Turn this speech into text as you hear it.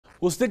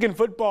We'll stick in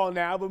football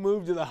now, but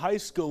move to the high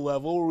school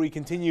level where we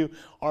continue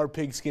our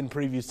Pigskin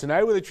previews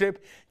tonight with a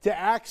trip to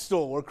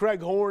Axtell, where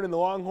Craig Horn and the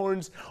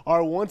Longhorns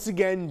are once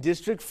again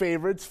district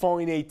favorites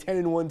following a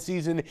 10-1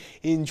 season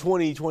in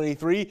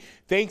 2023,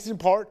 thanks in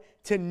part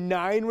to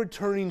 9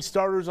 returning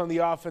starters on the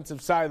offensive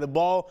side of the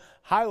ball,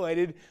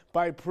 highlighted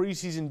by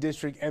preseason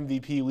district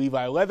MVP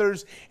Levi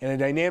Leathers and a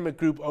dynamic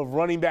group of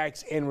running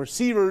backs and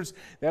receivers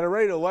that are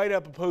ready to light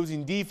up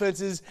opposing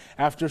defenses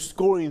after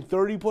scoring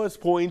 30-plus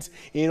points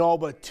in all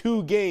but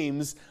 2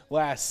 games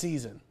last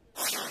season.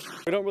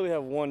 We don't really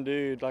have one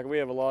dude. Like, we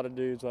have a lot of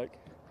dudes. Like,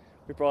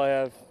 we probably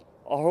have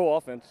our whole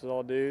offense is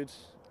all dudes.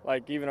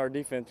 Like, even our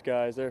defense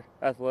guys, they're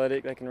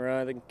athletic, they can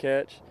run, they can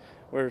catch.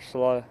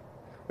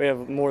 We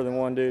have more than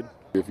one dude.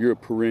 If you're a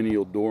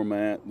perennial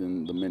doormat,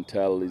 then the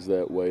mentality's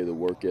that way, the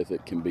work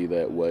ethic can be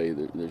that way.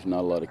 There's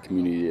not a lot of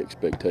community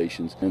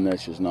expectations, and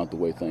that's just not the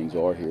way things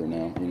are here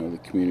now. You know, the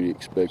community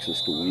expects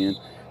us to win.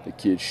 The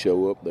kids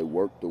show up, they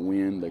work to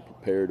win, they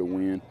prepare to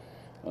win.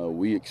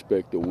 We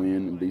expect to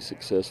win and be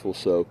successful.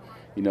 So,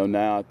 you know,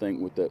 now I think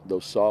with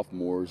those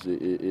sophomores,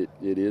 it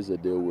is a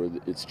deal where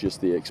it's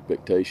just the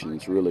expectation.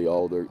 It's really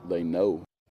all they know.